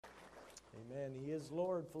Amen. He is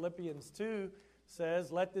Lord. Philippians 2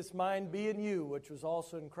 says, "Let this mind be in you, which was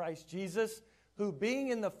also in Christ Jesus, who being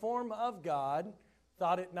in the form of God,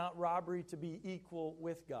 thought it not robbery to be equal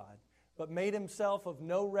with God, but made himself of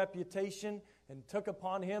no reputation, and took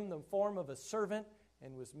upon him the form of a servant,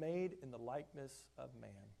 and was made in the likeness of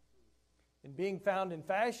man. And being found in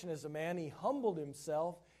fashion as a man, he humbled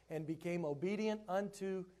himself and became obedient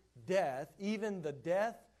unto death, even the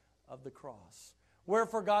death of the cross.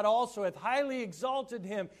 Wherefore God also hath highly exalted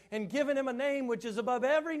him, and given him a name which is above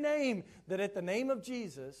every name, that at the name of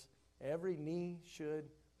Jesus every knee should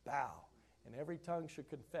bow, and every tongue should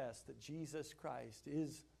confess that Jesus Christ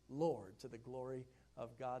is Lord, to the glory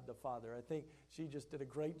of God the Father." I think she just did a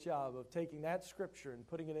great job of taking that scripture and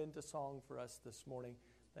putting it into song for us this morning.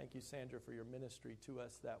 Thank you, Sandra, for your ministry to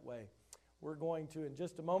us that way. We're going to, in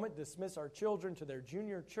just a moment, dismiss our children to their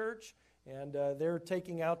junior church, and they're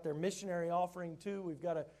taking out their missionary offering too. We've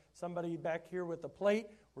got somebody back here with a plate.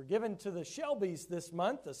 We're giving to the Shelbys this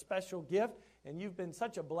month a special gift, and you've been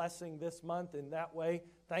such a blessing this month in that way.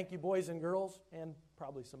 Thank you, boys and girls, and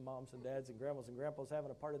probably some moms and dads and grandmas and grandpas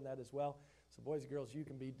having a part in that as well. So boys and girls, you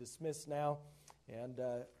can be dismissed now. And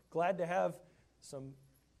glad to have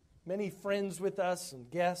many friends with us and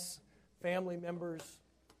guests, family members.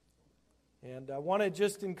 And I want to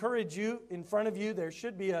just encourage you, in front of you, there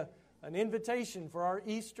should be an invitation for our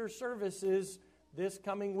Easter services this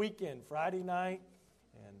coming weekend, Friday night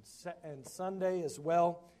and Sunday as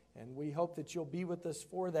well. And we hope that you'll be with us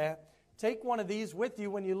for that. Take one of these with you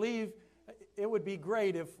when you leave. It would be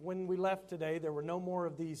great if when we left today, there were no more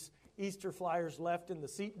of these Easter flyers left in the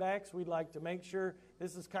seat backs. We'd like to make sure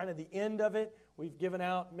this is kind of the end of it. We've given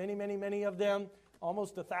out many of them,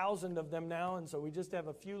 almost 1,000 of them now, and so we just have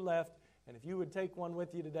a few left. And if you would take one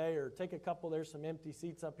with you today, or take a couple, there's some empty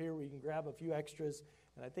seats up here where you can grab a few extras.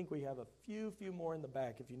 And I think we have a few more in the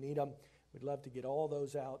back if you need them. We'd love to get all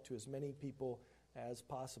those out to as many people as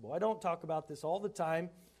possible. I don't talk about this all the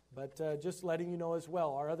time, but just letting you know as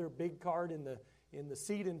well, our other big card in the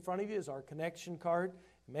seat in front of you is our connection card.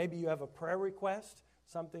 Maybe you have a prayer request,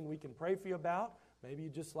 something we can pray for you about. Maybe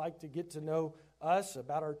you'd just like to get to know us,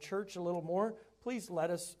 about our church a little more. Please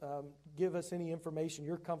give us any information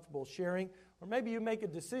you're comfortable sharing. Or maybe you make a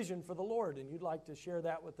decision for the Lord and you'd like to share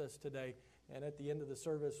that with us today. And at the end of the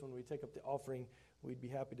service, when we take up the offering, we'd be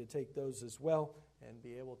happy to take those as well and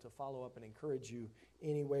be able to follow up and encourage you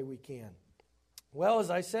any way we can. Well, as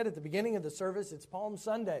I said at the beginning of the service, it's Palm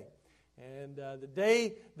Sunday. And the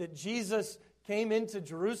day that Jesus came into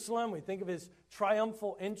Jerusalem, we think of his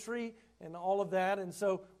triumphal entry and all of that. And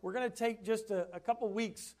so we're going to take just a couple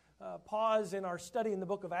weeks pause in our study in the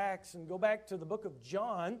book of Acts and go back to the book of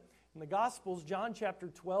John in the Gospels, John chapter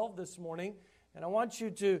 12 this morning. And I want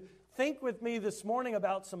you to think with me this morning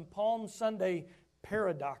about some Palm Sunday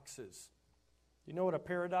paradoxes. You know what a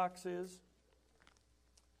paradox is?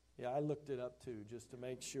 Yeah, I looked it up too, just to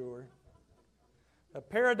make sure. A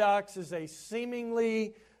paradox is a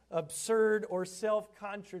seemingly absurd or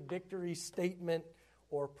self-contradictory statement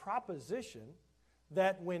or proposition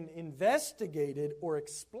that when investigated or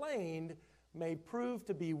explained may prove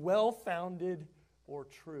to be well-founded or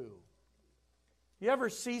true. You ever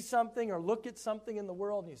see something or look at something in the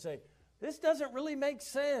world and you say, this doesn't really make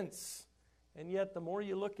sense. And yet the more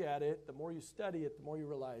you look at it, the more you study it, the more you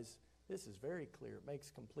realize this is very clear. It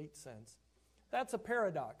makes complete sense. That's a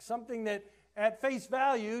paradox, something that at face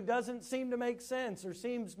value doesn't seem to make sense or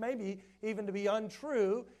seems maybe even to be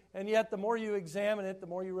untrue. And yet the more you examine it, the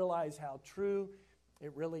more you realize how true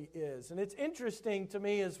it really is. And it's interesting to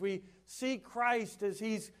me as we see Christ as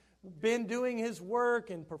he's been doing his work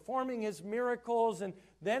and performing his miracles, and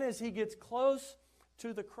then as he gets close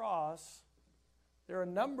to the cross, there are a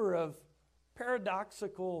number of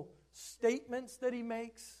paradoxical statements that he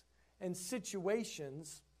makes and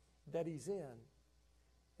situations that he's in.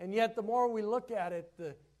 And yet the more we look at it,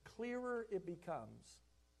 the clearer it becomes.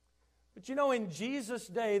 But you know, in Jesus'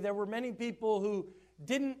 day, there were many people who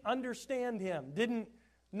didn't understand him, didn't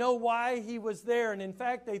know why he was there. And in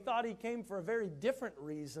fact, they thought he came for a very different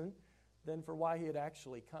reason than for why he had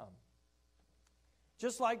actually come.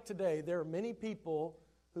 Just like today, there are many people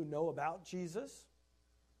who know about Jesus,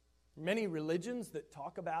 many religions that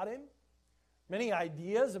talk about him, many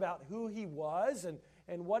ideas about who he was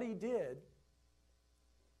and what he did.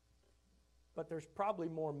 But there's probably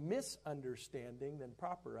more misunderstanding than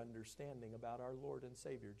proper understanding about our Lord and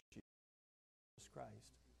Savior, Jesus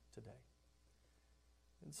Christ, today.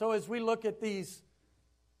 And so as we look at these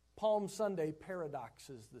Palm Sunday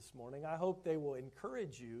paradoxes this morning, I hope they will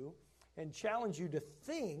encourage you and challenge you to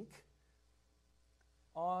think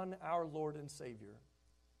on our Lord and Savior,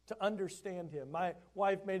 to understand Him. My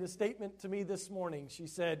wife made a statement to me this morning. She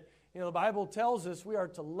said, the Bible tells us we are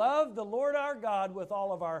to love the Lord our God with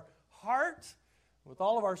all of our heart, with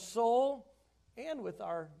all of our soul, and with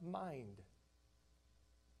our mind,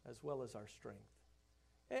 as well as our strength.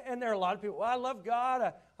 And there are a lot of people, I love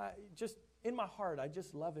God. I just, in my heart, I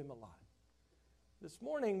just love Him a lot. This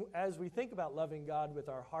morning, as we think about loving God with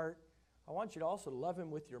our heart, I want you to also love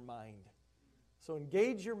Him with your mind. So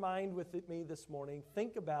engage your mind with me this morning.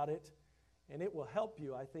 Think about it, and it will help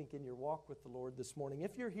you, I think, in your walk with the Lord this morning.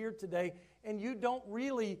 If you're here today and you don't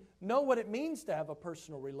really know what it means to have a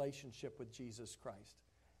personal relationship with Jesus Christ,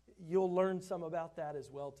 you'll learn some about that as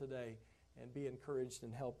well today and be encouraged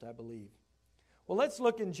and helped, I believe. Well, let's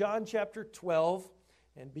look in John chapter 12,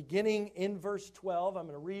 and beginning in verse 12, I'm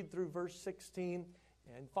going to read through verse 16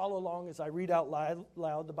 and follow along as I read out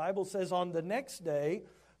loud. The Bible says, "On the next day,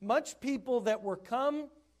 much people that were come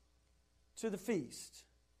to the feast,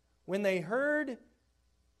 when they heard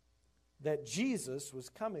that Jesus was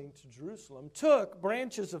coming to Jerusalem, took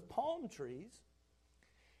branches of palm trees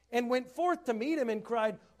and went forth to meet Him and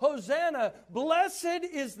cried, 'Hosanna, blessed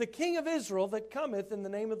is the King of Israel that cometh in the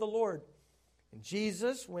name of the Lord.' And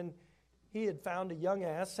Jesus, when He had found a young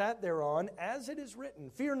ass, sat thereon, as it is written,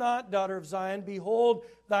 'Fear not, daughter of Zion, behold,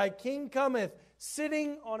 thy King cometh,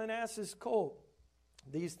 sitting on an ass's colt.'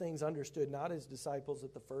 These things understood not His disciples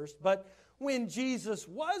at the first, but when Jesus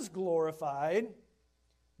was glorified,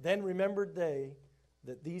 then remembered they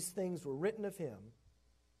that these things were written of Him,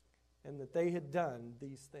 and that they had done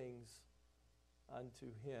these things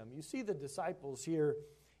unto Him." You see the disciples here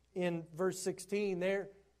in verse 16, they're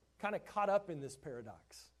kind of caught up in this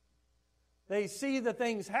paradox. They see the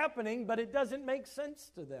things happening, but it doesn't make sense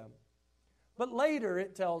to them. But later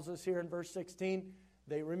it tells us here in verse 16,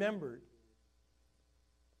 they remembered.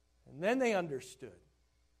 And then they understood.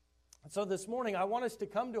 And so this morning I want us to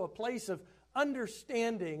come to a place of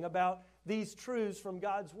understanding about these truths from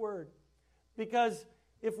God's Word. Because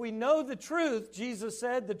if we know the truth, Jesus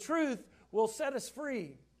said, the truth will set us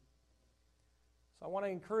free. So I want to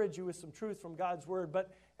encourage you with some truth from God's Word.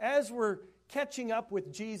 But as we're catching up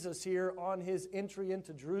with Jesus here on His entry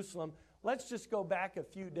into Jerusalem, let's just go back a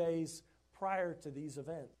few days prior to these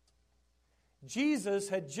events. Jesus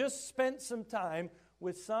had just spent some time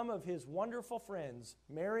with some of His wonderful friends,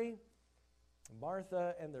 Mary,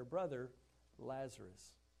 Martha, and their brother,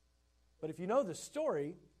 Lazarus. But if you know the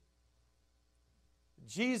story,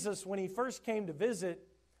 Jesus, when He first came to visit,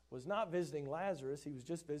 was not visiting Lazarus. He was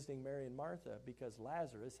just visiting Mary and Martha because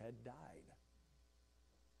Lazarus had died.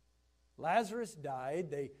 Lazarus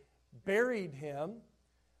died. They buried him.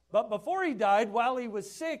 But before he died, while he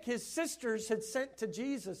was sick, his sisters had sent to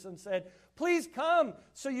Jesus and said, "Please come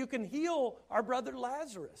so you can heal our brother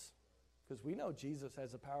Lazarus." Because we know Jesus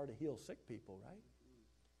has the power to heal sick people, right?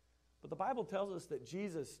 But the Bible tells us that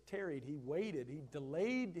Jesus tarried. He waited. He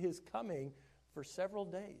delayed His coming for several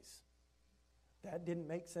days. That didn't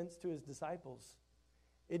make sense to His disciples.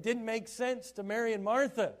 It didn't make sense to Mary and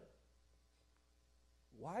Martha.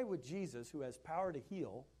 Why would Jesus, who has power to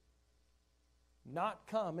heal, not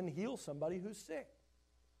come and heal somebody who's sick?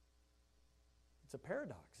 It's a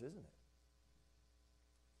paradox, isn't it?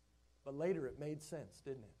 But later it made sense,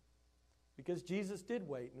 didn't it? Because Jesus did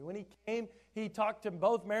wait. And when He came, He talked to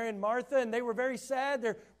both Mary and Martha, and they were very sad.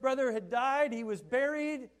 Their brother had died. He was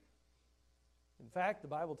buried. In fact, the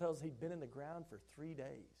Bible tells us he'd been in the ground for 3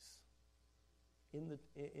 days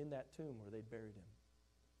in that tomb where they'd buried him.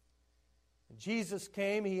 And Jesus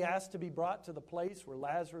came. He asked to be brought to the place where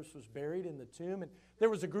Lazarus was buried in the tomb. And there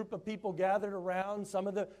was a group of people gathered around, some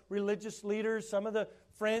of the religious leaders, some of the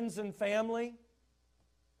friends and family.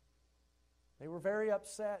 They were very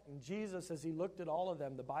upset. And Jesus, as He looked at all of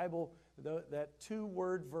them, the Bible, that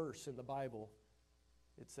 2-word verse in the Bible,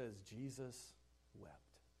 it says, Jesus wept.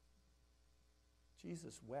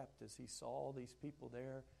 Jesus wept as He saw all these people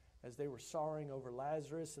there, as they were sorrowing over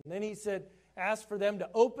Lazarus. And then He said, asked for them to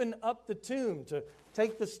open up the tomb, to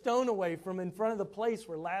take the stone away from in front of the place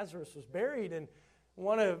where Lazarus was buried. And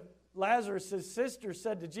one of Lazarus' sisters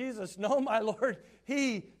said to Jesus, "No, my Lord,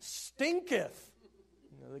 he stinketh."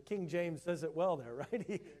 The King James says it well there,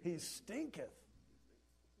 right? He stinketh.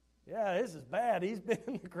 Yeah, this is bad. He's been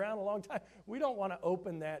in the ground a long time. We don't want to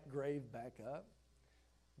open that grave back up.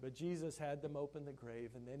 But Jesus had them open the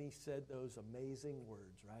grave, and then He said those amazing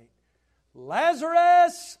words, right?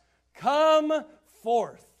 "Lazarus, come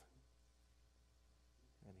forth."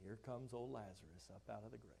 And here comes old Lazarus up out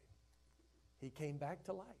of the grave. He came back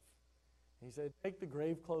to life. He said, "Take the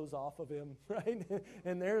grave clothes off of him," right?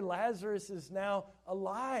 And there Lazarus is now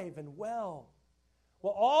alive and well.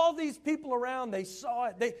 Well, all these people around, they saw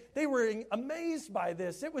it. They were amazed by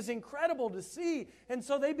this. It was incredible to see. And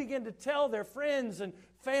so they began to tell their friends and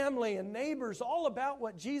family and neighbors all about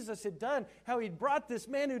what Jesus had done, how he'd brought this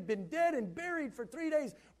man who'd been dead and buried for 3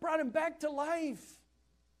 days, brought him back to life.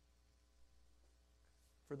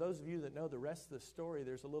 For those of you that know the rest of the story,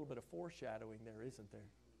 there's a little bit of foreshadowing there, isn't there?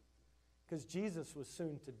 Because Jesus was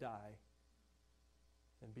soon to die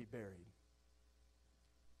and be buried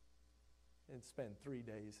and spend 3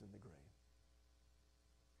 days in the grave.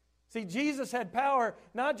 See, Jesus had power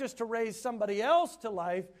not just to raise somebody else to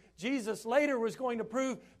life. Jesus later was going to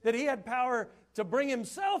prove that he had power to bring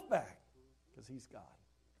himself back because he's God.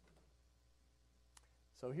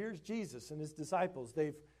 So here's Jesus and his disciples.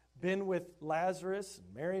 They've been with Lazarus,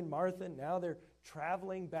 and Mary and Martha, and now they're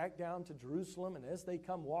traveling back down to Jerusalem. And as they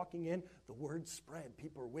come walking in, the word spread.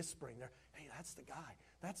 People are whispering there, hey, that's the guy.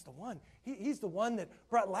 That's the one. He's the one that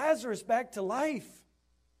brought Lazarus back to life.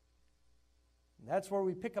 And that's where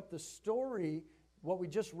we pick up the story, what we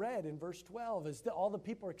just read in verse 12, is that all the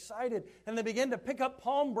people are excited, and they begin to pick up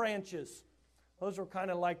palm branches. Those were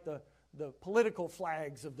kind of like the political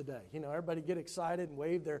flags of the day. You know, everybody get excited and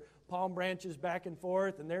wave their palm branches back and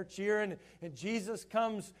forth, and they're cheering. And Jesus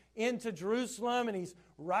comes into Jerusalem, and he's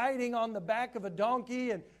riding on the back of a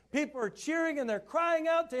donkey, and people are cheering, and they're crying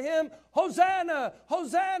out to him, Hosanna,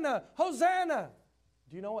 Hosanna, Hosanna.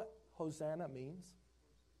 Do you know what Hosanna means?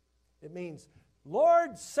 It means,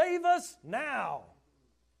 Lord, save us now.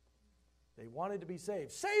 They wanted to be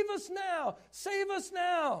saved. Save us now, save us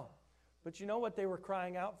now. But you know what they were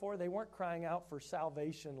crying out for? They weren't crying out for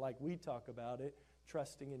salvation like we talk about it,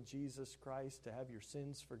 trusting in Jesus Christ to have your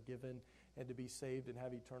sins forgiven and to be saved and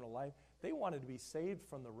have eternal life. They wanted to be saved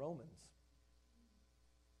from the Romans.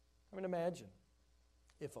 I mean, imagine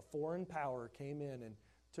if a foreign power came in and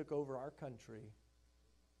took over our country.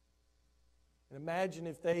 And imagine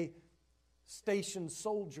if they stationed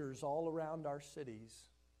soldiers all around our cities.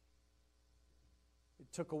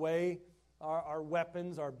 It took away our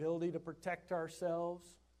weapons, our ability to protect ourselves.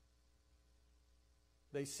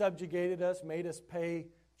 They subjugated us, made us pay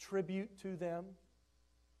tribute to them.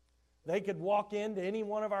 They could walk into any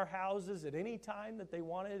one of our houses at any time that they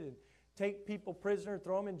wanted and take people prisoner,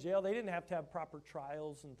 throw them in jail. They didn't have to have proper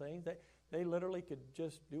trials and things. They literally could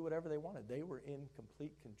just do whatever they wanted. They were in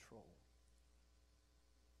complete control.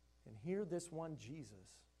 And here this one Jesus,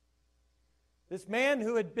 this man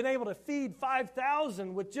who had been able to feed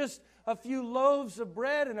 5,000 with just a few loaves of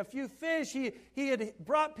bread and a few fish, he had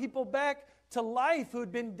brought people back to life who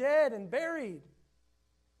had been dead and buried.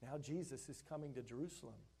 Now Jesus is coming to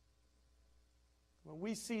Jerusalem. When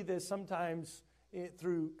we see this sometimes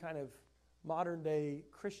through kind of modern day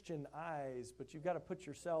Christian eyes, but you've got to put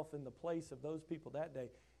yourself in the place of those people that day.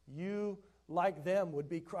 You, like them, would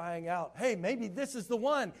be crying out, hey, maybe this is the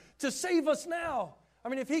one to save us now. I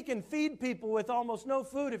mean, if he can feed people with almost no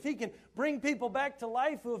food, if he can bring people back to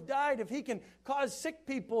life who have died, if he can cause sick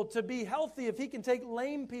people to be healthy, if he can take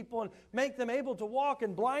lame people and make them able to walk,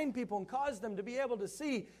 and blind people and cause them to be able to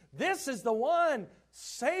see, this is the one.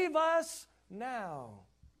 Save us now.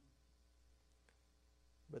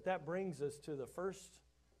 But that brings us to the first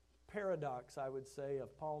paradox, I would say,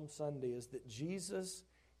 of Palm Sunday, is that Jesus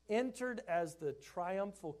entered as the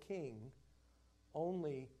triumphal king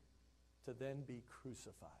only to then be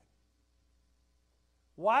crucified.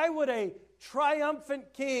 Why would a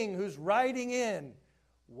triumphant king who's riding in,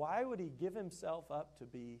 why would he give himself up to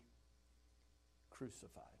be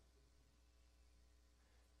crucified?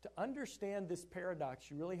 To understand this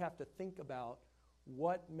paradox, you really have to think about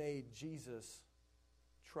what made Jesus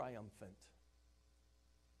triumphant.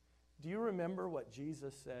 Do you remember what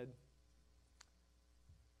Jesus said?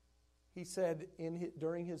 He said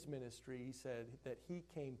during his ministry, he said that he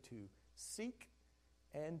came to seek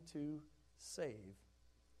and to save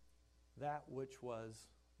that which was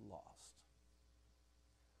lost.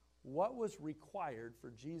 What was required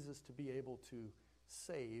for Jesus to be able to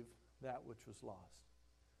save that which was lost?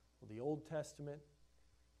 Well, the Old Testament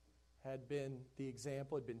had been the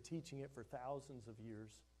example, had been teaching it for thousands of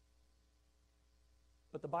years.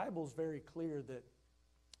 But the Bible is very clear that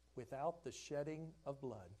without the shedding of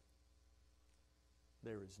blood,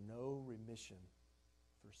 there is no remission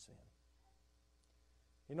for sin.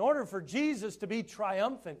 In order for Jesus to be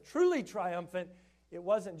triumphant, truly triumphant, it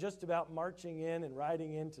wasn't just about marching in and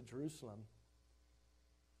riding into Jerusalem.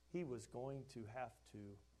 He was going to have to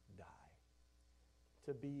die,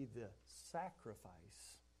 to be the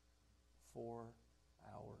sacrifice for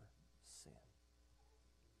our sin.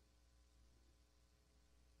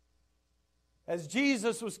 As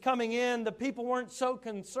Jesus was coming in, the people weren't so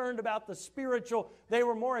concerned about the spiritual. They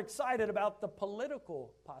were more excited about the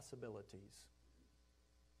political possibilities.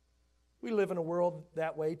 We live in a world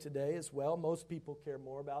that way today as well. Most people care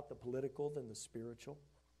more about the political than the spiritual.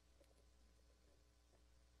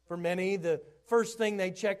 For many, the first thing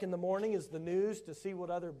they check in the morning is the news to see what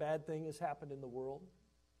other bad thing has happened in the world.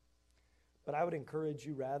 But I would encourage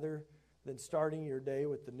you, rather than starting your day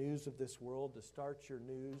with the news of this world, to start your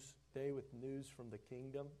day with news from the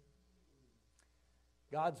kingdom.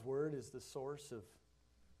 God's Word is the source of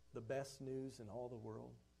the best news in all the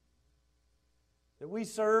world. That we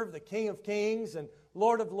serve the King of Kings and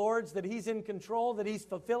Lord of Lords, that He's in control, that He's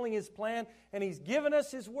fulfilling His plan, and He's given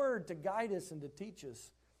us His Word to guide us and to teach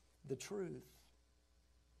us the truth.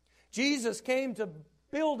 Jesus came to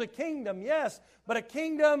build a kingdom, yes, but a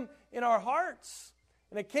kingdom in our hearts,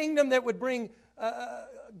 and a kingdom that would bring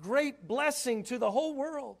great blessing to the whole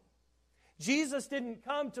world. Jesus didn't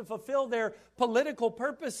come to fulfill their political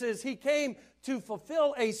purposes. He came to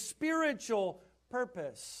fulfill a spiritual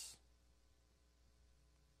purpose.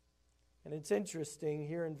 And it's interesting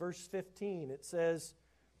here in verse 15. It says,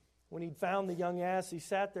 when he'd found the young ass he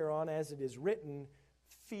sat thereon, as it is written,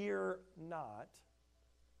 "Fear not,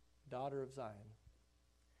 daughter of Zion.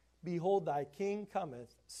 Behold, thy king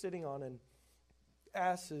cometh, sitting on an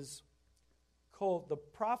ass's colt." The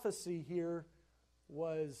prophecy here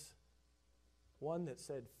was one that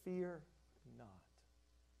said, "Fear not."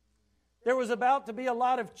 There was about to be a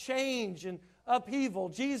lot of change and upheaval.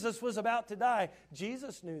 Jesus was about to die.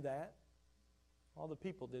 Jesus knew that. All the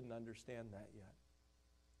people didn't understand that yet.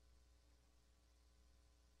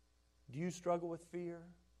 Do you struggle with fear?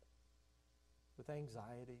 With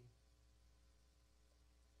anxiety?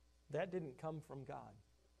 That didn't come from God.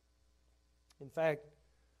 In fact,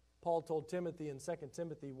 Paul told Timothy in 2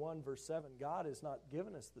 Timothy 1 verse 7, God has not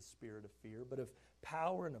given us the spirit of fear, but of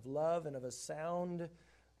power and of love and of a sound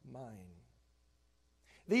mind.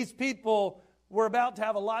 These people were about to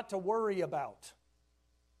have a lot to worry about.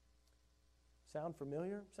 Sound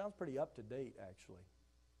familiar? Sounds pretty up to date, actually.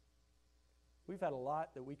 We've had a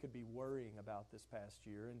lot that we could be worrying about this past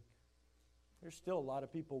year, and there's still a lot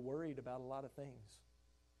of people worried about a lot of things.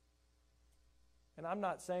 And I'm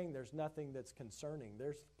not saying there's nothing that's concerning.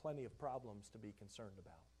 There's plenty of problems to be concerned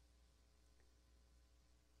about.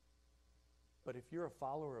 But if you're a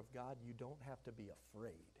follower of God, you don't have to be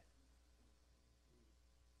afraid.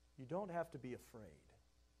 You don't have to be afraid.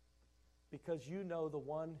 Because you know the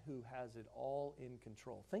one who has it all in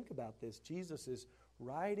control. Think about this. Jesus is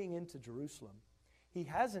riding into Jerusalem. He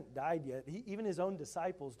hasn't died yet. Even his own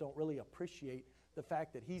disciples don't really appreciate the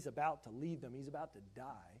fact that he's about to leave them. He's about to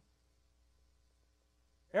die.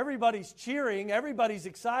 Everybody's cheering. Everybody's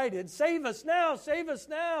excited. Save us now! Save us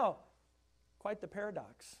now! Quite the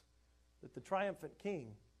paradox that the triumphant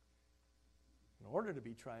king, in order to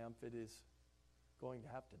be triumphant, is going to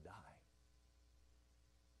have to die.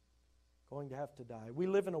 Going to have to die. We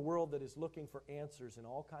live in a world that is looking for answers in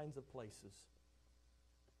all kinds of places.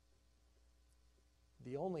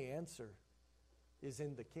 The only answer is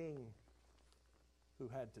in the King who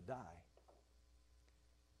had to die.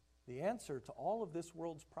 The answer to all of this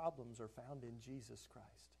world's problems are found in Jesus Christ.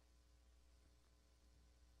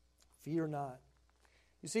 Fear not.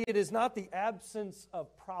 You see, it is not the absence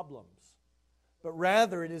of problems, but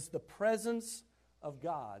rather it is the presence of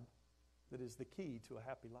God that is the key to a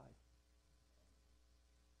happy life.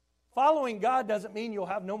 Following God doesn't mean you'll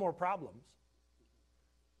have no more problems,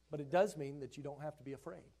 but it does mean that you don't have to be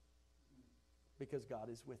afraid because God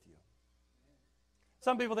is with you.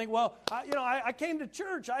 Some people think, well, I came to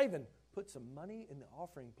church. I even put some money in the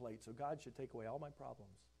offering plate, so God should take away all my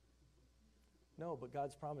problems. No, but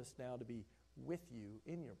God's promised now to be with you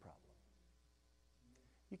in your problem.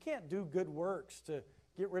 You can't do good works to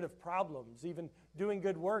get rid of problems. Even doing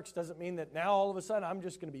good works doesn't mean that now all of a sudden I'm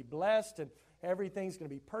just going to be blessed and everything's going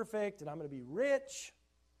to be perfect and I'm going to be rich.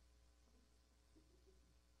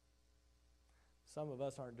 Some of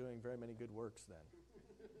us aren't doing very many good works then.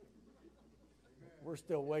 We're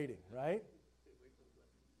still waiting, right?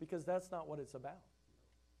 Because that's not what it's about.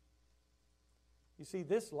 You see,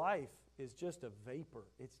 this life is just a vapor.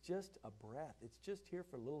 It's just a breath. It's just here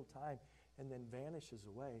for a little time and then vanishes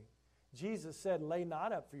away. Jesus said, lay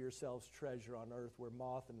not up for yourselves treasure on earth where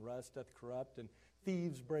moth and rust doth corrupt and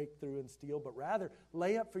thieves break through and steal, but rather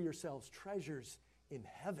lay up for yourselves treasures in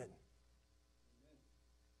heaven.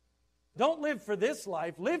 Don't live for this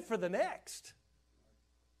life, live for the next.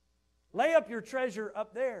 Lay up your treasure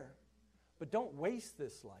up there, but don't waste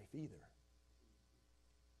this life either.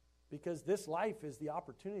 Because this life is the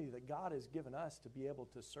opportunity that God has given us to be able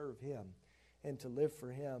to serve Him and to live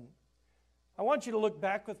for Him. I want you to look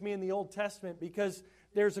back with me in the Old Testament because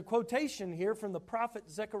there's a quotation here from the prophet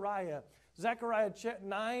Zechariah. Zechariah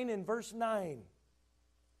 9 and verse 9.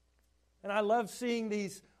 And I love seeing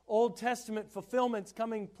these Old Testament fulfillments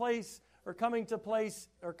coming to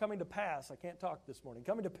pass. I can't talk this morning.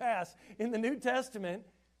 Coming to pass in the New Testament.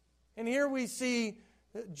 And here we see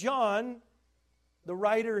John, the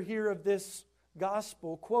writer here of this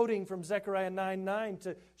gospel, quoting from Zechariah 9:9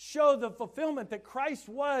 to show the fulfillment that Christ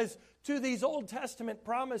was to these Old Testament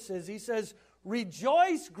promises. He says,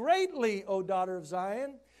 "Rejoice greatly, O daughter of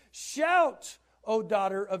Zion. Shout, O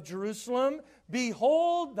daughter of Jerusalem.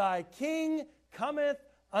 Behold, thy king cometh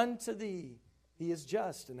unto thee. He is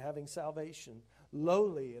just and having salvation,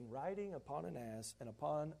 lowly and riding upon an ass and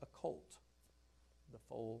upon a colt, the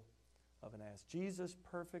foal of an ass." Jesus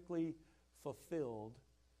perfectly fulfilled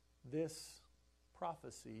this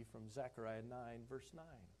prophecy from Zechariah 9, verse 9.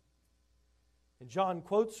 And John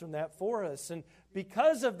quotes from that for us. And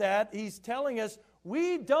because of that, he's telling us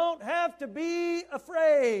we don't have to be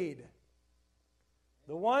afraid.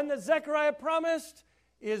 The one that Zechariah promised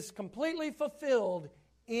is completely fulfilled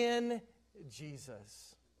in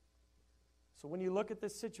Jesus. So when you look at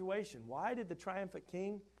this situation, why did the triumphant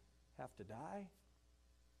king have to die?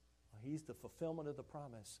 Well, he's the fulfillment of the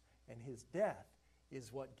promise, and his death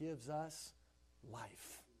is what gives us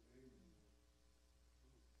life.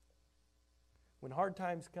 When hard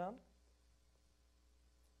times come,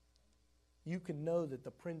 you can know that the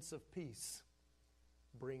Prince of Peace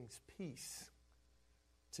brings peace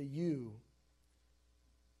to you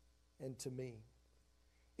and to me.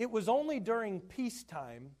 It was only during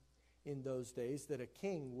peacetime in those days that a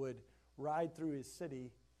king would ride through his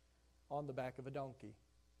city on the back of a donkey.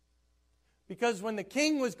 Because when the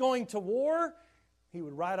king was going to war, he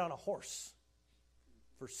would ride on a horse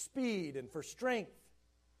for speed and for strength.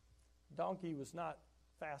 Donkey was not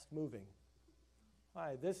fast moving.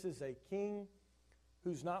 Why? This is a king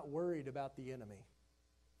who's not worried about the enemy.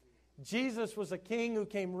 Jesus was a king who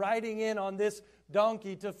came riding in on this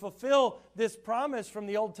donkey to fulfill this promise from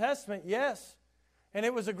the Old Testament, yes. And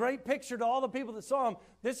it was a great picture to all the people that saw him.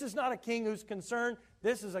 This is not a king who's concerned.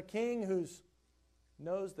 This is a king who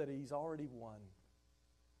knows that he's already won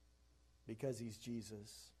because he's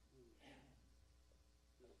Jesus.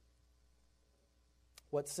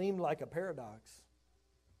 What seemed like a paradox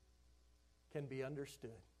can be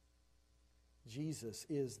understood. Jesus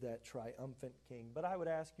is that triumphant king. But I would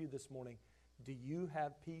ask you this morning, do you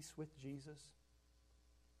have peace with Jesus?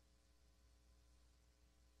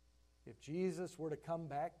 If Jesus were to come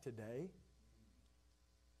back today,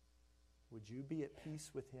 would you be at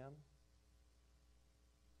peace with him?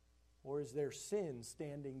 Or is there sin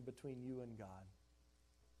standing between you and God?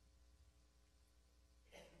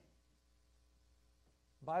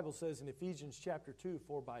 The Bible says in Ephesians chapter 2,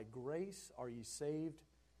 "For by grace are ye saved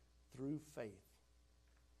through faith,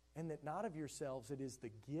 and that not of yourselves, it is the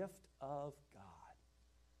gift of God,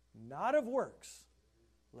 not of works,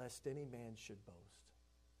 lest any man should boast."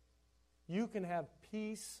 You can have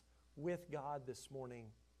peace with God this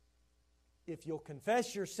morning if you'll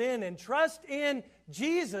confess your sin and trust in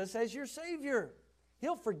Jesus as your Savior.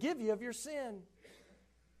 He'll forgive you of your sin.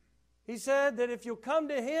 He said that if you'll come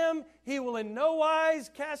to Him, He will in no wise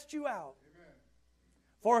cast you out. Amen.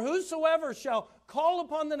 "For whosoever shall call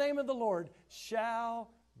upon the name of the Lord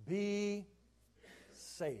shall be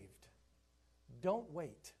saved." Don't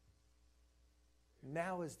wait.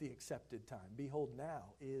 Now is the accepted time. Behold,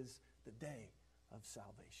 now is the day of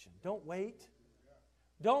salvation. Don't wait.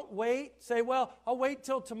 Don't wait. Say, well, I'll wait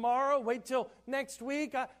till tomorrow, wait till next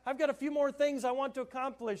week. I've got a few more things I want to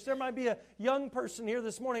accomplish. There might be a young person here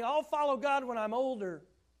this morning. I'll follow God when I'm older.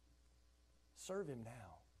 Serve Him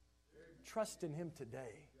now. Trust in Him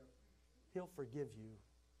today. He'll forgive you.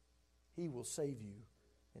 He will save you,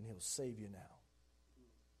 and He'll save you now.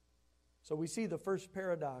 So we see the first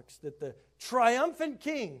paradox, that the triumphant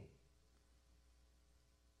king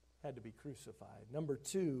had to be crucified. Number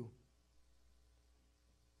two,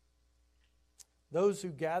 those who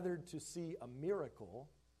gathered to see a miracle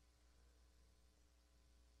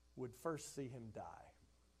would first see him die.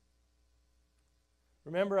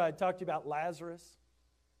 Remember I talked to you about Lazarus?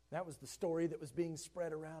 That was the story that was being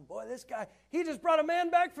spread around. Boy, this guy, he just brought a man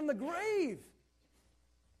back from the grave.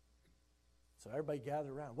 So everybody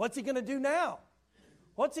gathered around. What's he going to do now?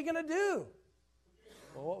 What's he going to do?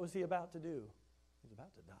 Well, what was he about to do? He was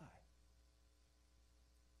about to die.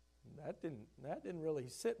 That didn't really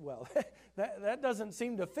sit well. that doesn't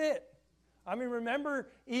seem to fit. I mean, remember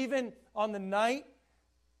even on the night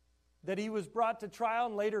that he was brought to trial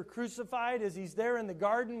and later crucified, as he's there in the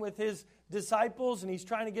garden with his disciples and he's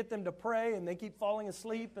trying to get them to pray and they keep falling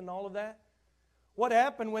asleep and all of that? What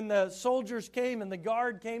happened when the soldiers came and the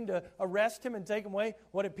guard came to arrest him and take him away?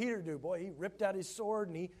 What did Peter do? Boy, he ripped out his sword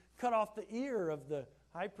and he cut off the ear of the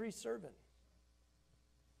high priest's servant.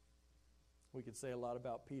 We could say a lot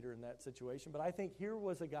about Peter in that situation, but I think here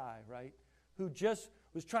was a guy, right, who just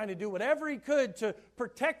was trying to do whatever he could to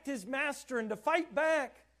protect his master and to fight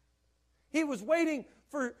back. He was waiting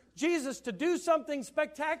for Jesus to do something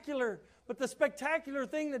spectacular, but the spectacular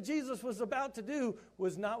thing that Jesus was about to do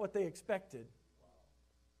was not what they expected.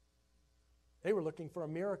 They were looking for a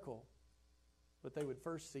miracle, but they would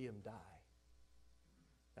first see him die.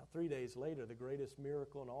 Now, 3 days later, the greatest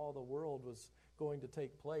miracle in all the world was going to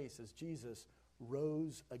take place as Jesus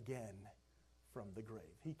rose again from the grave.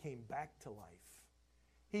 He came back to life.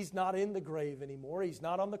 He's not in the grave anymore. He's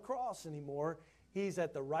not on the cross anymore. He's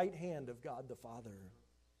at the right hand of God the Father.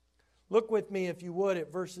 Look with me, if you would,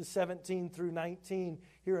 at verses 17 through 19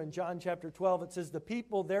 here in John chapter 12. It says, "The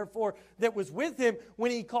people, therefore, that was with him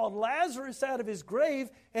when he called Lazarus out of his grave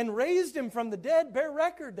and raised him from the dead bear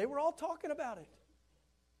record." They were all talking about it.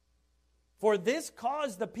 "For this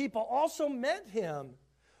cause the people also met him,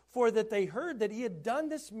 for that they heard that he had done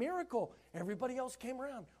this miracle." Everybody else came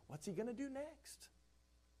around. What's he going to do next?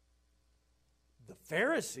 "The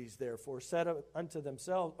Pharisees, therefore, said unto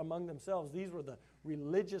themselves, among themselves," these were the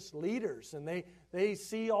religious leaders, and they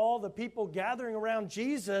see all the people gathering around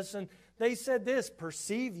Jesus, and they said this,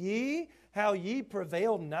 "Perceive ye how ye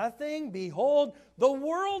prevail nothing? Behold, the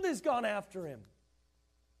world is gone after him."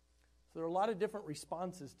 So there are a lot of different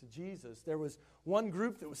responses to Jesus. There was one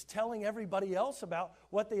group that was telling everybody else about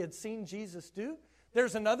what they had seen Jesus do.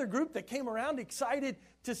 There's another group that came around excited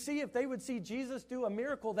to see if they would see Jesus do a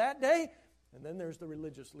miracle that day. And then there's the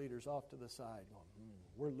religious leaders off to the side going,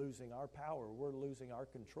 we're losing our power. We're losing our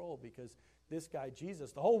control because this guy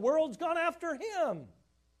Jesus, the whole world's gone after him.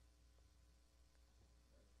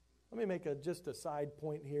 Let me make just a side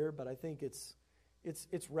point here, but I think it's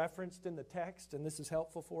referenced in the text, and this is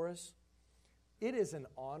helpful for us. It is an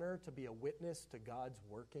honor to be a witness to God's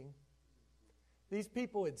working. These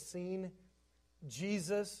people had seen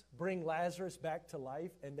Jesus bring Lazarus back to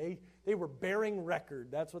life, and they were bearing record.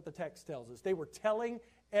 That's what the text tells us. They were telling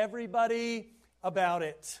everybody about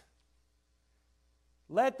it.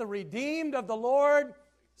 Let the redeemed of the Lord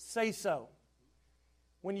say so.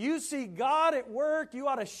 When you see God at work, you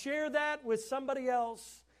ought to share that with somebody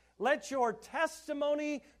else. Let your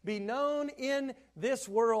testimony be known in this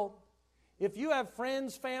world. If you have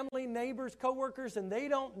friends, family, neighbors, coworkers, and they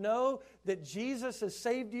don't know that Jesus has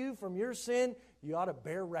saved you from your sin, you ought to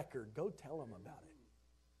bear record. Go tell them about it.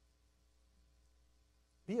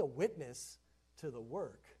 Be a witness to the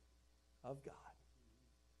work of God.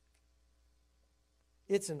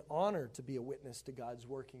 It's an honor to be a witness to God's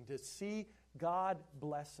working, to see God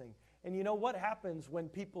blessing. And you know what happens when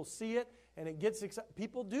people see it and it gets excited?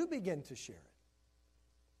 People do begin to share it.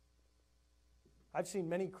 I've seen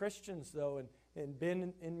many Christians, though, and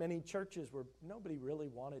been in many churches where nobody really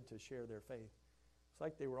wanted to share their faith. It's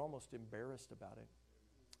like they were almost embarrassed about it.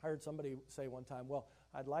 I heard somebody say one time, well,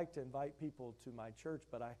 I'd like to invite people to my church,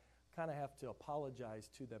 but I kind of have to apologize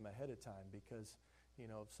to them ahead of time because,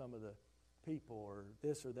 of some of the people or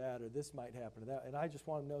this might happen to that. And I just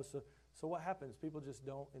want to know, so what happens? People just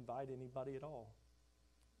don't invite anybody at all.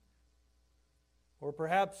 Or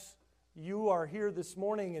perhaps you are here this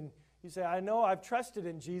morning and you say, I know I've trusted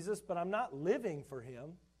in Jesus, but I'm not living for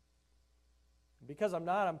him. Because I'm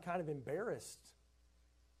not, I'm kind of embarrassed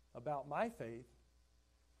about my faith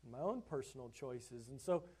and my own personal choices. And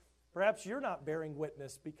so perhaps you're not bearing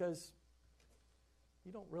witness because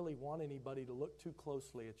you don't really want anybody to look too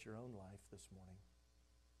closely at your own life this morning.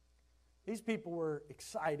 These people were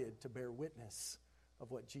excited to bear witness of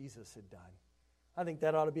what Jesus had done. I think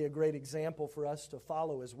that ought to be a great example for us to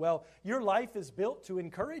follow as well. Your life is built to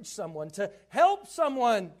encourage someone, to help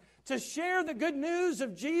someone, to share the good news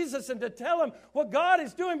of Jesus and to tell them what God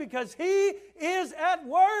is doing because he is at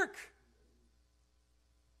work.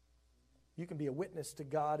 You can be a witness to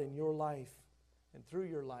God in your life and through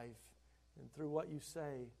your life and through what you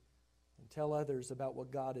say and tell others about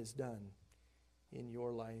what God has done in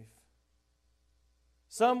your life.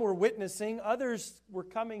 Some were witnessing, others were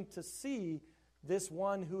coming to see this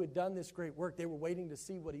one who had done this great work. They were waiting to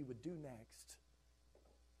see what he would do next.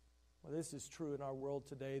 Well, this is true in our world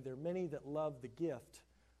today. There are many that love the gift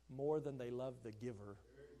more than they love the giver.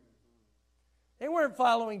 They weren't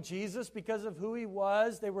following Jesus because of who he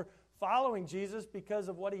was. They were following Jesus because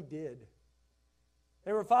of what he did.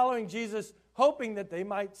 They were following Jesus hoping that they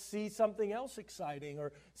might see something else exciting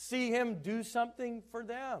or see him do something for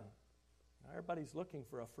them. Now, everybody's looking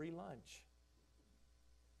for a free lunch.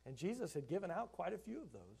 And Jesus had given out quite a few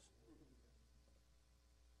of those.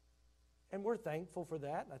 And we're thankful for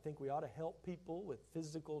that. And I think we ought to help people with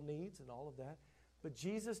physical needs and all of that. But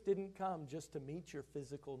Jesus didn't come just to meet your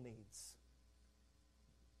physical needs.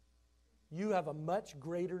 You have a much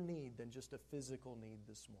greater need than just a physical need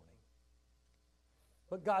this morning.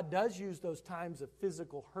 But God does use those times of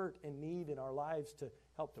physical hurt and need in our lives to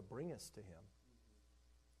help to bring us to Him.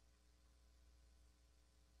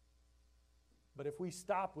 But if we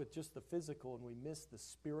stop with just the physical and we miss the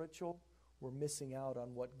spiritual, we're missing out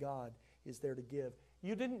on what God is there to give.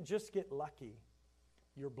 You didn't just get lucky.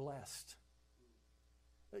 You're blessed.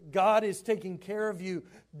 God is taking care of you.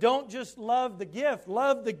 Don't just love the gift.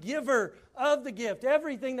 Love the giver of the gift.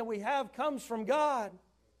 Everything that we have comes from God.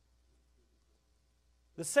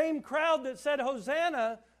 The same crowd that said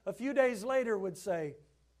Hosanna a few days later would say,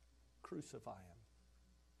 crucify Him.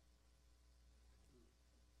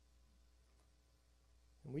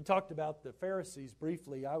 And we talked about the Pharisees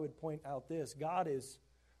briefly. I would point out this.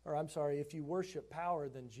 If you worship power,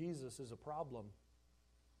 then Jesus is a problem.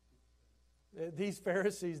 These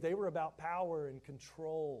Pharisees, they were about power and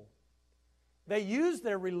control. They used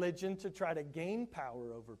their religion to try to gain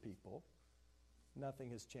power over people.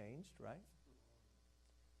 Nothing has changed, right?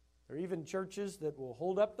 There are even churches that will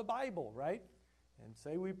hold up the Bible, right? And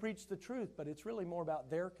say we preach the truth, but it's really more about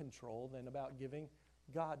their control than about giving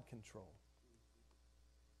God control.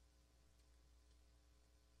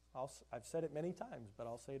 I've said it many times, but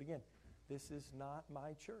I'll say it again. This is not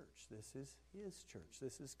my church. This is His church.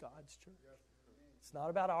 This is God's church. It's not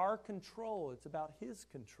about our control. It's about His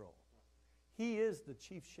control. He is the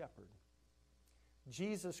chief shepherd.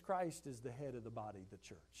 Jesus Christ is the head of the body, the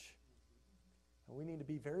church. And we need to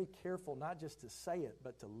be very careful not just to say it,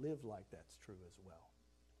 but to live like that's true as well.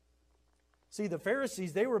 See, the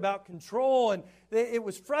Pharisees, they were about control, and it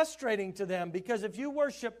was frustrating to them because if you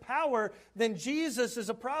worship power, then Jesus is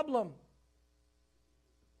a problem.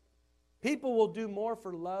 People will do more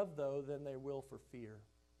for love, though, than they will for fear.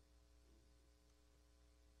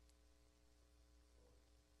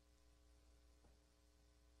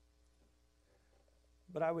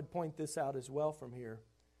 But I would point this out as well from here.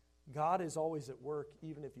 God is always at work,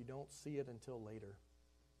 even if you don't see it until later.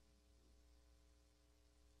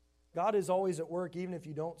 God is always at work, even if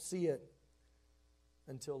you don't see it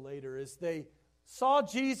until later. As they saw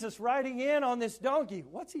Jesus riding in on this donkey,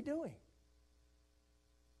 what's He doing?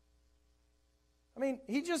 I mean,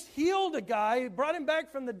 He just healed a guy, brought him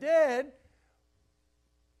back from the dead.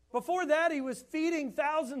 Before that, He was feeding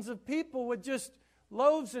thousands of people with just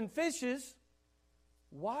loaves and fishes.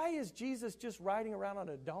 Why is Jesus just riding around on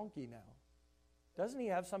a donkey now? Doesn't He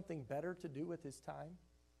have something better to do with His time?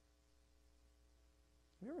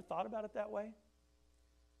 Have you ever thought about it that way?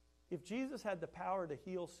 If Jesus had the power to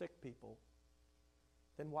heal sick people,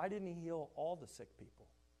 then why didn't He heal all the sick people?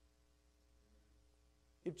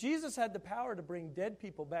 If Jesus had the power to bring dead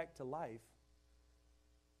people back to life,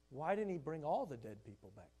 why didn't He bring all the dead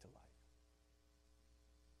people back to life?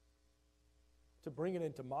 To bring it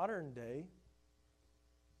into modern day,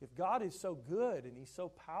 if God is so good and He's so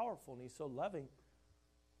powerful and He's so loving,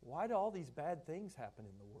 why do all these bad things happen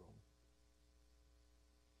in the world?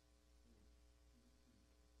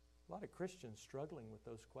 A lot of Christians struggling with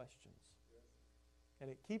those questions. And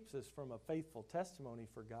it keeps us from a faithful testimony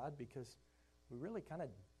for God because we really kind of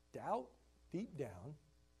doubt deep down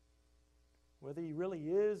whether He really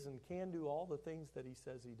is and can do all the things that He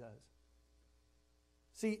says He does.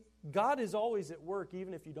 See, God is always at work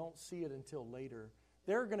even if you don't see it until later.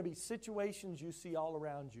 There are going to be situations you see all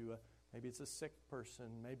around you. Maybe it's a sick person.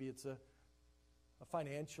 Maybe it's a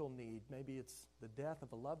financial need. Maybe it's the death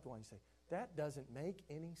of a loved one. You say, that doesn't make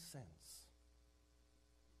any sense.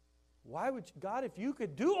 Why would you, God, if you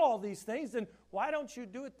could do all these things, then why don't you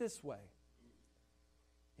do it this way?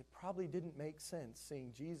 It probably didn't make sense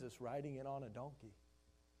seeing Jesus riding in on a donkey.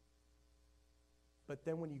 But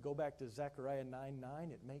then when you go back to Zechariah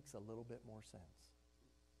 9:9, it makes a little bit more sense.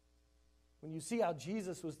 When you see how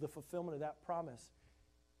Jesus was the fulfillment of that promise,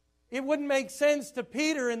 it wouldn't make sense to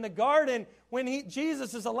Peter in the garden when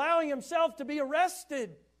Jesus is allowing Himself to be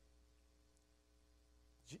arrested.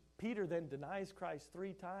 Peter then denies Christ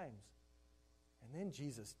 3 times. And then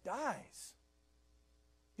Jesus dies.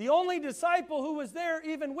 The only disciple who was there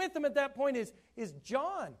even with Him at that point is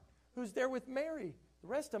John, who's there with Mary. The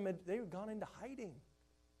rest of them, they've gone into hiding.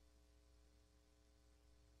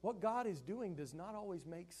 What God is doing does not always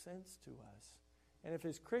make sense to us. And if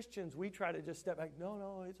as Christians we try to just step back,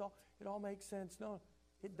 no, it all makes sense. No,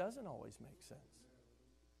 it doesn't always make sense.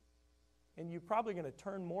 And you're probably going to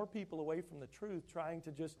turn more people away from the truth trying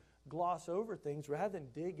to just gloss over things rather than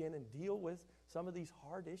dig in and deal with some of these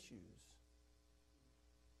hard issues.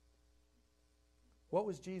 What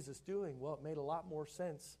was Jesus doing? Well, it made a lot more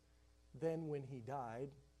sense than when he died,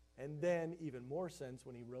 and then even more sense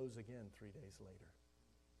when he rose again 3 days later.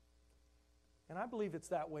 And I believe it's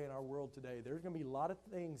that way in our world today. There's going to be a lot of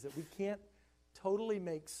things that we can't totally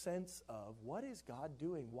make sense of. What is God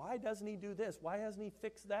doing? Why doesn't he do this? Why hasn't he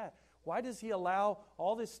fixed that? Why does he allow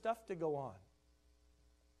all this stuff to go on?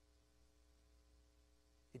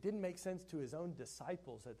 It didn't make sense to his own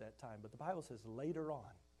disciples at that time, but the Bible says later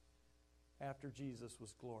on, after Jesus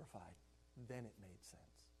was glorified, then it made sense.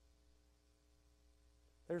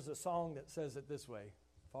 There's a song that says it this way: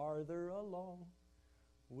 farther along,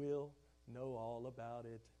 we'll know all about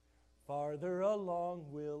it. Farther along,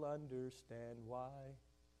 we'll understand why.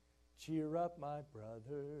 Cheer up, my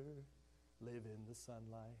brother, live in the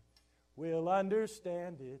sunlight. We'll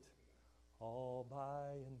understand it all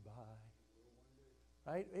by and by.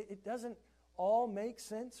 Right? It doesn't all make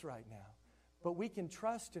sense right now, but we can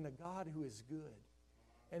trust in a God who is good,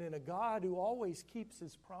 and in a God who always keeps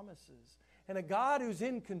his promises, and a God who's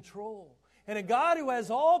in control, and a God who has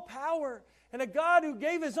all power, and a God who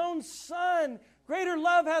gave his own Son. Greater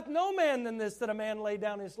love hath no man than this, that a man lay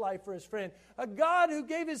down his life for his friend. A God who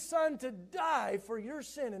gave his Son to die for your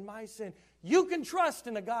sin and my sin. You can trust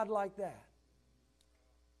in a God like that.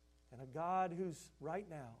 And a God who's right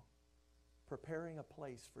now preparing a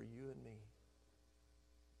place for you and me.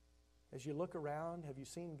 As you look around, have you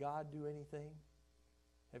seen God do anything?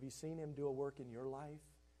 Have you seen him do a work in your life,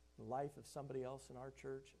 the life of somebody else in our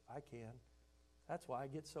church? I can. That's why I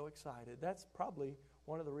get so excited. That's probably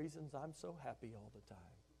one of the reasons I'm so happy all the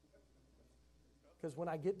time. Because when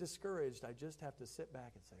I get discouraged, I just have to sit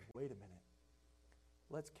back and say, wait a minute.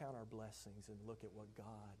 Let's count our blessings and look at what God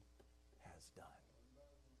has done.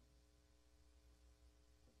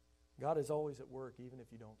 God is always at work, even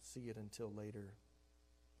if you don't see it until later.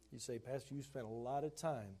 You say, Pastor, you spent a lot of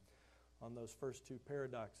time on those first two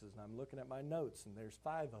paradoxes, and I'm looking at my notes, and there's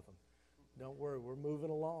 5 of them. Don't worry, we're moving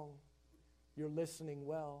along. You're listening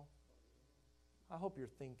well. I hope you're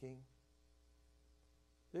thinking.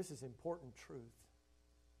 This is important truth.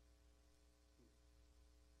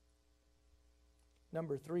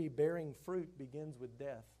 Number 3, bearing fruit begins with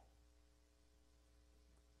death.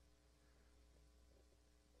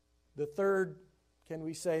 The third, can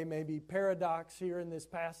we say, maybe paradox here in this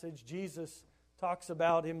passage, Jesus talks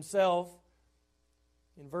about himself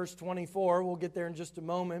in verse 24. We'll get there in just a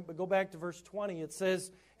moment, but go back to verse 20. It says,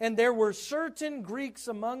 and there were certain Greeks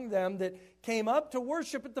among them that came up to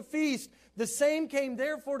worship at the feast. The same came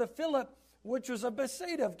therefore to Philip, which was of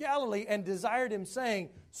Bethsaida of Galilee, and desired him, saying,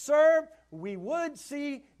 Sir, we would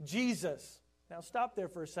see Jesus. Now stop there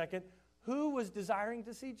for a second. Who was desiring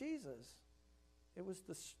to see Jesus? It was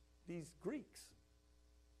these Greeks.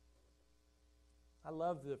 I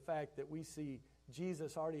love the fact that we see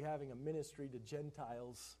Jesus already having a ministry to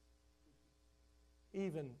Gentiles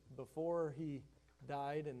even before he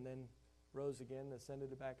died and then rose again,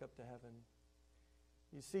 ascended back up to heaven.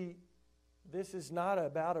 You see, this is not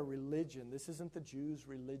about a religion. This isn't the Jews'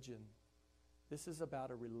 religion. This is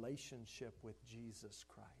about a relationship with Jesus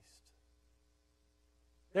Christ.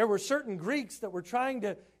 There were certain Greeks that were trying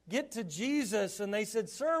to get to Jesus, and they said,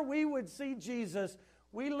 Sir, we would see Jesus.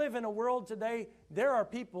 We live in a world today, there are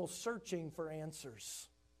people searching for answers.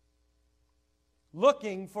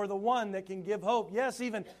 Looking for the one that can give hope. Yes,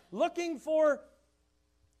 even looking for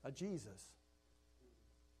a Jesus.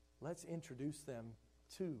 Let's introduce them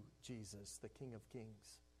to Jesus, the King of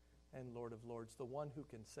Kings and Lord of Lords, the one who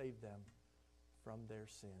can save them from their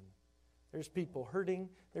sin. There's people hurting.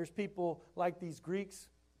 There's people like these Greeks,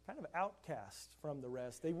 kind of outcast from the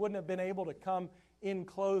rest. They wouldn't have been able to come in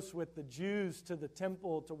close with the Jews to the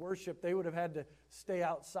temple to worship. They would have had to stay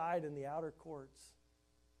outside in the outer courts.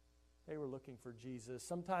 They were looking for Jesus.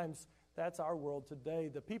 Sometimes that's our world today.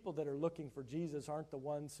 The people that are looking for Jesus aren't the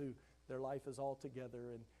ones who their life is all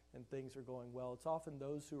together and things are going well. It's often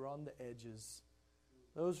those who are on the edges,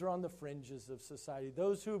 those who are on the fringes of society,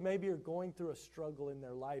 those who maybe are going through a struggle in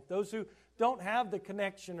their life, those who don't have the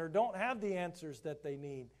connection or don't have the answers that they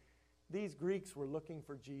need. These Greeks were looking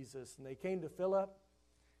for Jesus, and they came to Philip,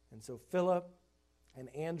 and so Philip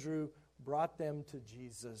and Andrew brought them to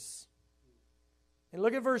Jesus. And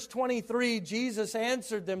look at verse 23. Jesus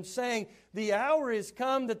answered them, saying, The hour is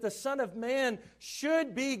come that the Son of Man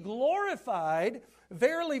should be glorified.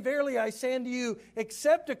 Verily, verily, I say unto you,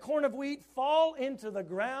 except a corn of wheat fall into the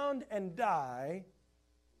ground and die,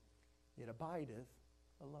 it abideth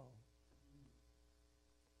alone.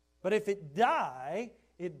 But if it die,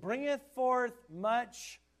 it bringeth forth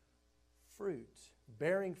much fruit.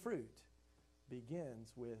 Bearing fruit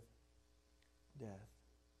begins with death.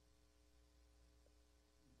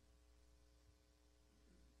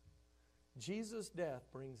 Jesus' death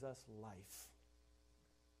brings us life.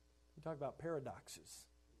 We talk about paradoxes.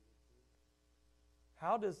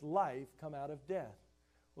 How does life come out of death?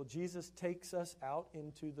 Well, Jesus takes us out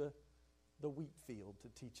into the wheat field to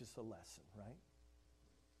teach us a lesson, right?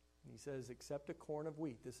 And he says, except a corn of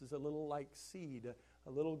wheat. This is a little like seed, a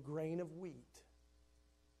little grain of wheat.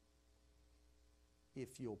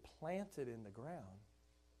 If you'll plant it in the ground,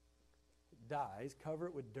 it dies, cover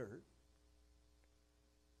it with dirt,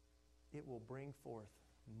 it will bring forth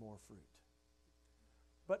more fruit.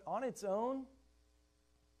 But on its own,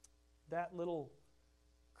 that little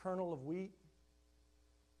kernel of wheat,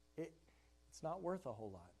 it's not worth a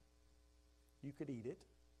whole lot. You could eat it,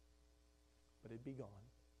 but it'd be gone.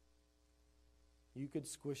 You could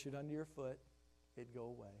squish it under your foot, it'd go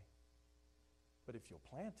away. But if you'll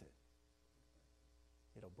plant it,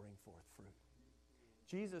 it'll bring forth fruit.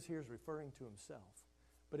 Jesus here is referring to himself.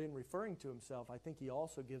 But in referring to himself, I think he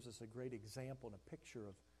also gives us a great example and a picture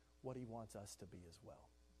of what he wants us to be as well.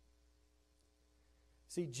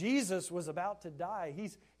 See, Jesus was about to die.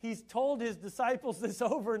 He's told his disciples this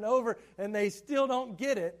over and over, and they still don't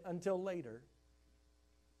get it until later.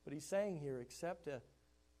 But he's saying here, except a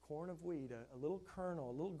corn of wheat, a little kernel,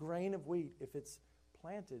 a little grain of wheat, if it's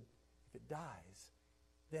planted, if it dies,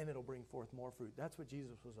 then it'll bring forth more fruit. That's what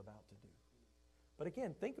Jesus was about to do. But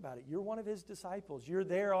again, think about it. You're one of his disciples. You're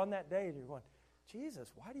there on that day, and you're going,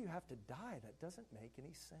 Jesus, why do you have to die? That doesn't make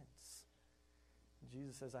any sense. And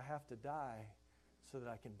Jesus says, I have to die so that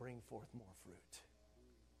I can bring forth more fruit.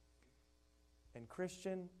 And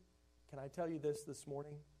Christian, can I tell you this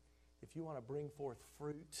morning? If you want to bring forth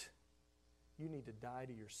fruit, you need to die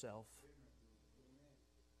to yourself.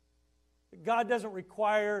 God doesn't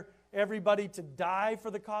require everybody to die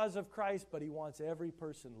for the cause of Christ, but he wants every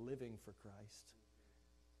person living for Christ.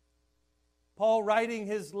 Paul, writing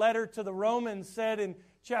his letter to the Romans, said in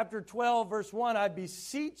chapter 12, verse 1, I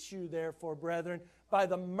beseech you, therefore, brethren, by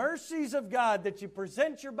the mercies of God, that you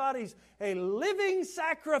present your bodies a living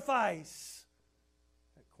sacrifice.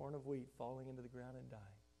 That corn of wheat falling into the ground and dying.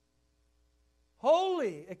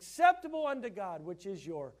 Holy, acceptable unto God, which is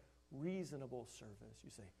your reasonable service.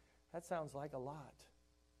 You say, that sounds like a lot.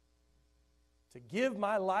 To give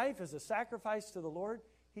my life as a sacrifice to the Lord,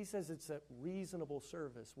 he says it's a reasonable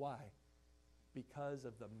service. Why? Because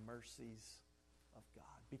of the mercies of God.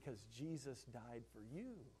 Because Jesus died for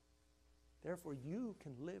you. Therefore, you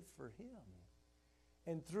can live for him.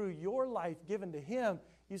 And through your life given to him,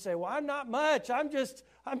 you say, well, I'm not much. I'm just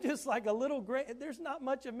like a little grain. There's not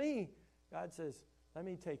much of me. God says, let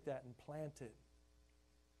me take that and plant it.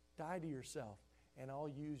 Die to yourself, and I'll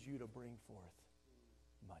use you to bring forth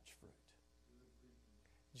much fruit.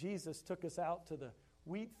 Jesus took us out to the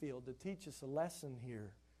wheat field to teach us a lesson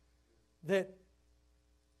here, that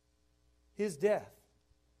his death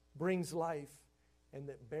brings life, and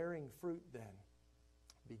that bearing fruit then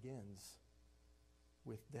begins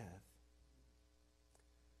with death.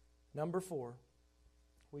 Number 4,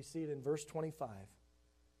 we see it in verse 25.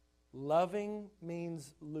 Loving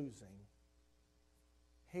means losing.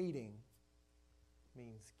 Hating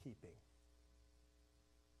means keeping.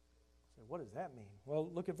 So what does that mean? Well,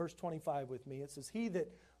 look at verse 25 with me. It says, he that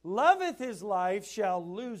loveth his life shall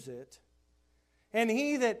lose it, and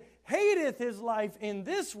he that hateth his life in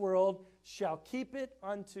this world shall keep it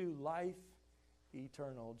unto life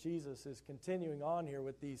eternal. Jesus is continuing on here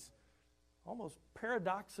with these almost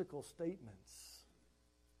paradoxical statements.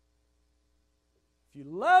 If you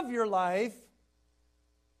love your life,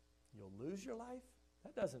 you'll lose your life?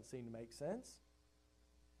 That doesn't seem to make sense.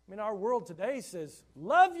 I mean, our world today says,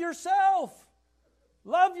 love yourself.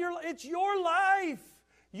 It's your life.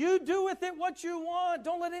 You do with it what you want.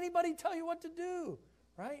 Don't let anybody tell you what to do.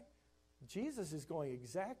 Right? Jesus is going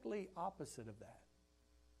exactly opposite of that.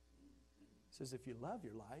 He says, if you love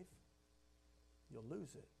your life, you'll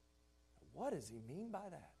lose it. What does he mean by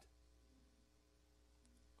that?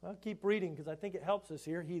 Well, keep reading because I think it helps us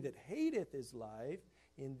here. He that hateth his life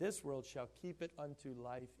in this world shall keep it unto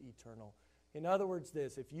life eternal. In other words,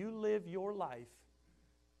 if you live your life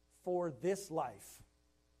for this life,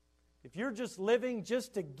 if you're just living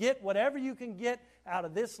just to get whatever you can get out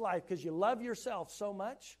of this life because you love yourself so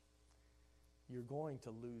much, you're going to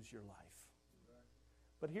lose your life.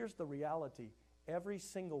 But here's the reality. Every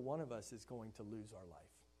single one of us is going to lose our life.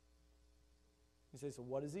 You say, so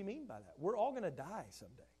what does he mean by that? We're all going to die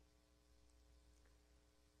someday.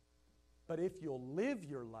 But if you'll live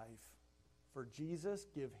your life for Jesus,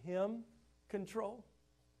 give him control.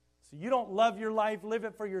 So you don't love your life, live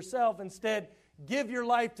it for yourself. Instead, give your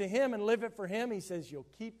life to him and live it for him. He says you'll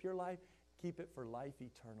keep your life, keep it for life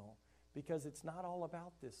eternal. Because it's not all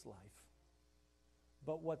about this life.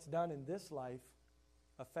 But what's done in this life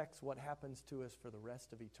affects what happens to us for the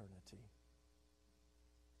rest of eternity.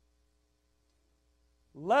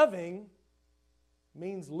 Loving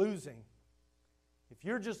means losing. If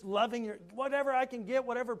you're just loving whatever I can get,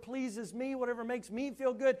 whatever pleases me, whatever makes me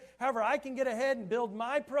feel good, however I can get ahead and build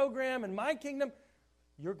my program and my kingdom,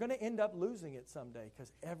 you're going to end up losing it someday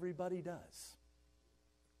because everybody does.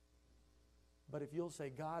 But if you'll say,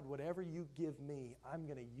 God, whatever you give me, I'm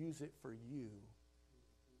going to use it for you,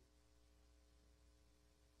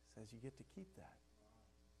 it says you get to keep that.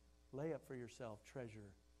 Lay up for yourself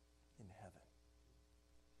treasure in heaven.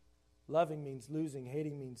 Loving means losing,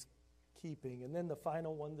 hating means keeping. And then the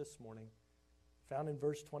final one this morning, found in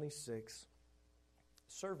verse 26,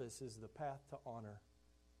 service is the path to honor.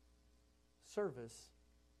 Service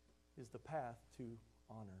is the path to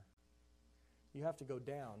honor. You have to go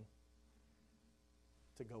down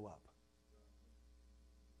to go up.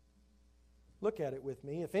 Look at it with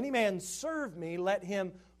me. If any man serve me, let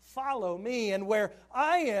him follow me. And where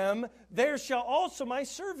I am, there shall also my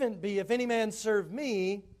servant be. If any man serve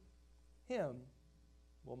me, him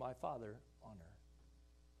will my Father honor.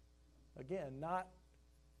 Again, not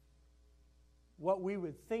what we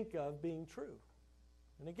would think of being true.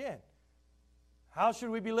 And again, how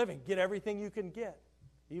should we be living? Get everything you can get.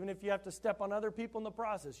 Even if you have to step on other people in the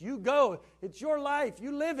process. You go. It's your life.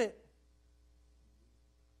 You live it.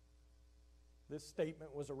 This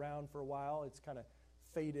statement was around for a while. It's kind of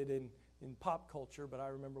faded in pop culture, but I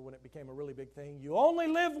remember when it became a really big thing. You only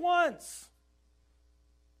live once.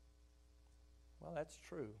 Well, that's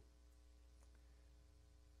true.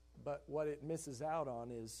 But what it misses out on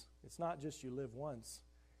is it's not just you live once.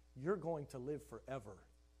 You're going to live forever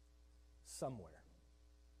somewhere.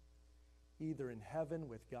 Either in heaven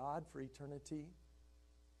with God for eternity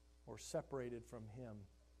or separated from Him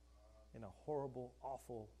in a horrible,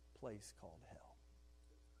 awful place called hell.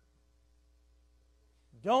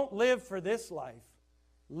 Don't live for this life.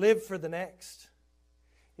 Live for the next.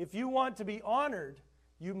 If you want to be honored,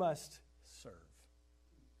 you must serve.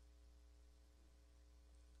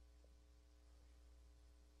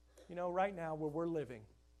 You know, right now where we're living,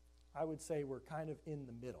 I would say we're kind of in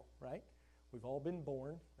the middle, right? We've all been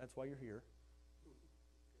born. That's why you're here.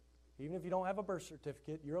 Even if you don't have a birth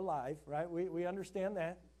certificate, you're alive, right? We understand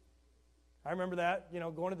that. I remember that,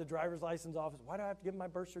 going to the driver's license office. Why do I have to give them my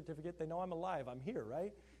birth certificate? They know I'm alive. I'm here,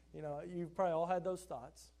 right? You've probably all had those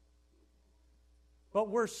thoughts. But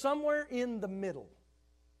we're somewhere in the middle.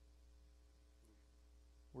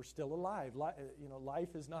 We're still alive.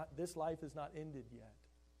 This life is not ended yet.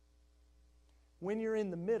 When you're in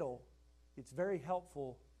the middle, it's very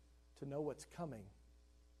helpful to know what's coming,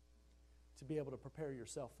 to be able to prepare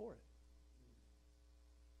yourself for it.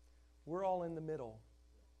 We're all in the middle.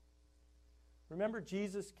 Remember,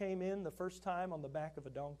 Jesus came in the first time on the back of a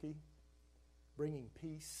donkey, bringing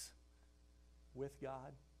peace with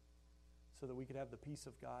God so that we could have the peace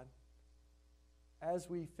of God. As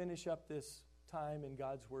we finish up this time in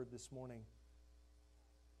God's Word this morning,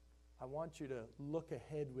 I want you to look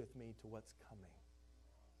ahead with me to what's coming.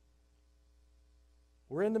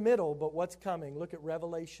 We're in the middle, but what's coming? Look at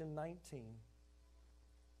Revelation 19,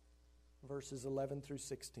 verses 11 through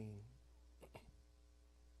 16.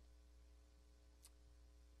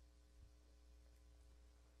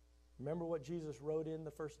 Remember what Jesus wrote in the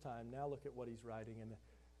first time. Now look at what he's writing. And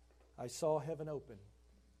I saw heaven open,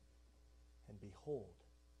 and behold,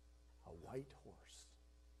 a white horse.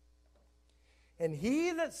 And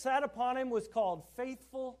he that sat upon him was called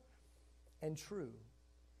Faithful and True.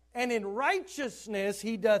 And in righteousness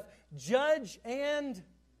he doth judge and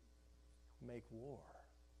make war.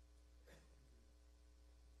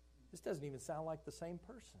 This doesn't even sound like the same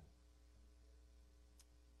person.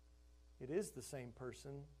 It is the same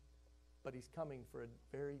person, but he's coming for a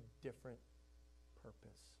very different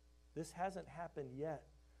purpose. This hasn't happened yet.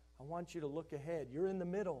 I want you to look ahead. You're in the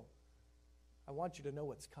middle. I want you to know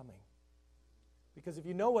what's coming. Because if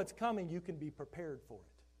you know what's coming, you can be prepared for it.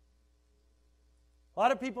 A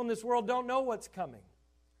lot of people in this world don't know what's coming.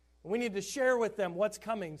 And we need to share with them what's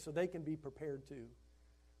coming so they can be prepared too.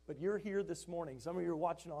 But you're here this morning. Some of you are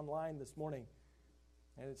watching online this morning.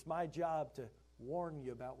 And it's my job to warn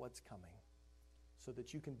you about what's coming so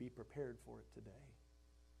that you can be prepared for it today.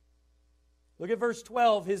 Look at verse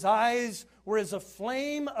 12. His eyes were as a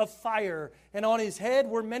flame of fire, and on his head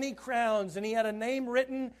were many crowns, and he had a name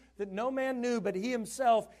written that no man knew but he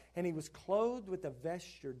himself, and he was clothed with a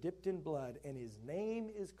vesture dipped in blood, and his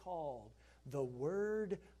name is called the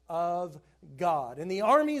Word of God. And the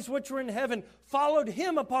armies which were in heaven followed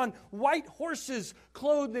him upon white horses,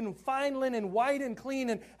 clothed in fine linen, white and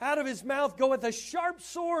clean, and out of his mouth goeth a sharp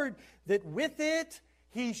sword, that with it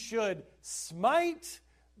He should smite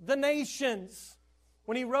the nations.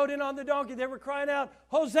 When he rode in on the donkey, they were crying out,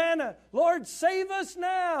 Hosanna, Lord, save us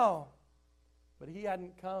now. But he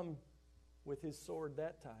hadn't come with his sword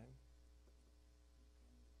that time.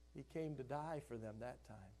 He came to die for them that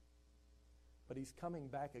time. But he's coming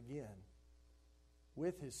back again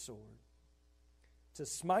with his sword to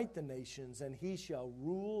smite the nations, and he shall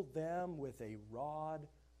rule them with a rod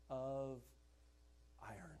of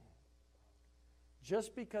iron.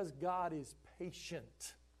 Just because God is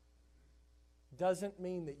patient doesn't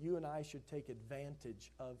mean that you and I should take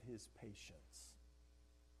advantage of his patience.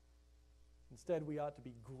 Instead, we ought to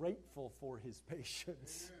be grateful for his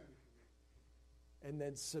patience. Amen. And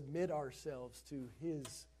then submit ourselves to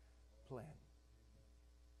his plan.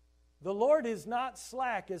 The Lord is not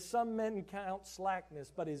slack, as some men count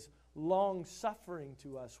slackness, but is long-suffering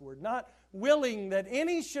to us. We're not willing that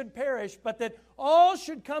any should perish, but that all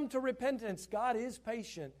should come to repentance. God is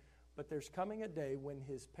patient, but there's coming a day when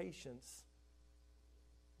his patience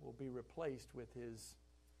will be replaced with his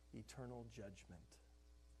eternal judgment.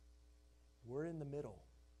 We're in the middle.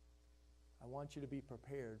 I want you to be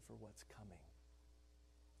prepared for what's coming.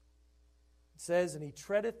 It says, and he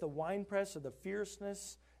treadeth the winepress of the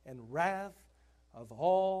fierceness and wrath of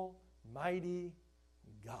Almighty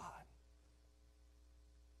God.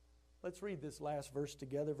 Let's read this last verse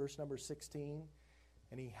together, verse number 16.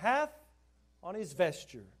 And he hath on his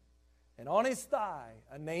vesture and on his thigh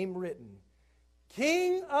a name written,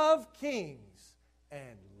 King of Kings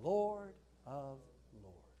and Lord of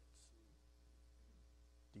Lords.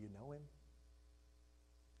 Do you know him?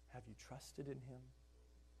 Have you trusted in him?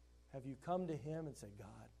 Have you come to him and say, God,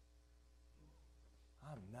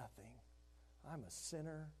 I'm nothing. I'm a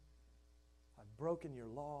sinner. I've broken your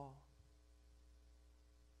law.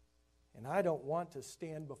 And I don't want to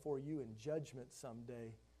stand before you in judgment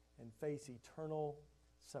someday and face eternal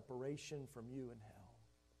separation from you in hell.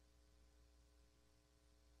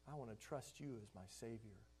 I want to trust you as my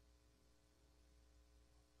Savior.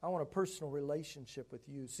 I want a personal relationship with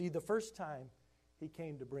you. See, the first time he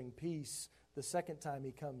came to bring peace, the second time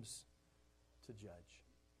he comes to judge.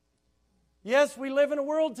 Yes, we live in a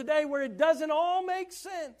world today where it doesn't all make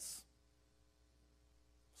sense.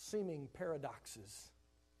 Seeming paradoxes.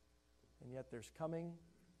 And yet there's coming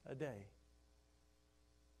a day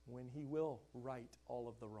when he will right all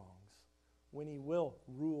of the wrongs. When he will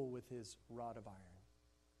rule with his rod of iron.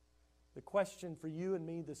 The question for you and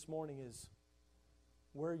me this morning is,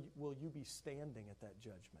 where will you be standing at that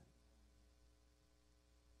judgment?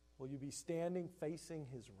 Will you be standing facing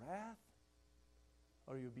his wrath?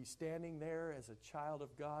 Or will you be standing there as a child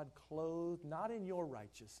of God, clothed not in your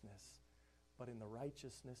righteousness, but in the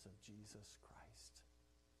righteousness of Jesus Christ?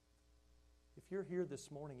 If you're here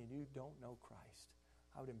this morning and you don't know Christ,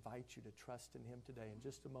 I would invite you to trust in him today. In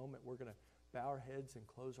just a moment, we're going to bow our heads and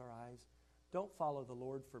close our eyes. Don't follow the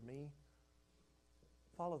Lord for me.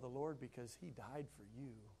 Follow the Lord because he died for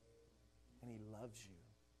you and he loves you.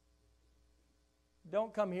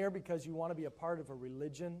 Don't come here because you want to be a part of a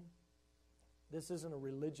religion. This isn't a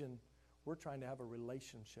religion. We're trying to have a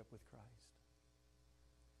relationship with Christ.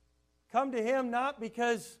 Come to him not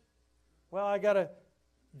because, well, I got to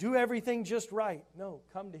do everything just right. No,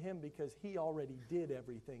 come to him because he already did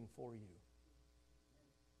everything for you.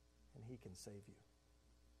 And he can save you.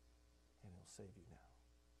 And he'll save you now.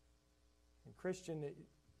 And Christian,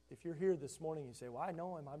 if you're here this morning, you say, well, I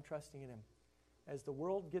know him, I'm trusting in him. As the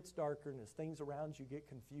world gets darker and as things around you get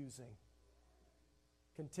confusing,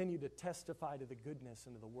 continue to testify to the goodness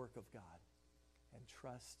and to the work of God. And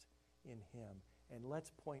trust in him. And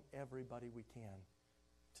let's point everybody we can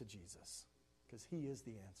to Jesus. Because he is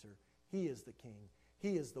the answer. He is the King.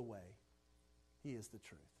 He is the way. He is the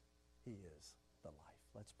truth. He is the life.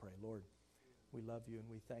 Let's pray. Lord, we love you and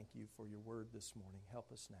we thank you for your word this morning.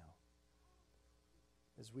 Help us now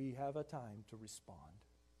as we have a time to respond.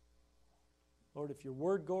 Lord, if your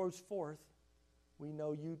word goes forth, we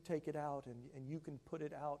know you take it out and you can put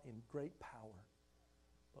it out in great power.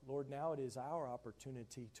 But Lord, now it is our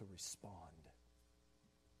opportunity to respond.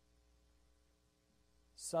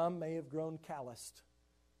 Some may have grown calloused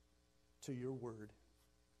to your word.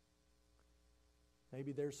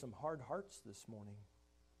 Maybe there's some hard hearts this morning.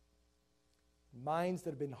 Minds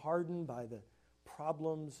that have been hardened by the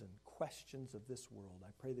problems and questions of this world.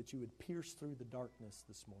 I pray that you would pierce through the darkness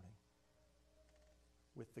this morning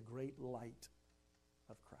with the great light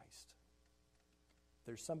of Christ. If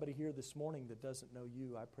there's somebody here this morning that doesn't know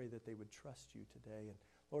you, I pray that they would trust you today. And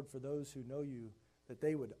Lord, for those who know you, that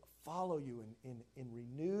they would follow you in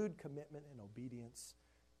renewed commitment and obedience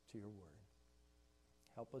to your word.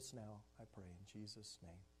 Help us now, I pray, in Jesus'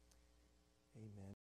 name. Amen.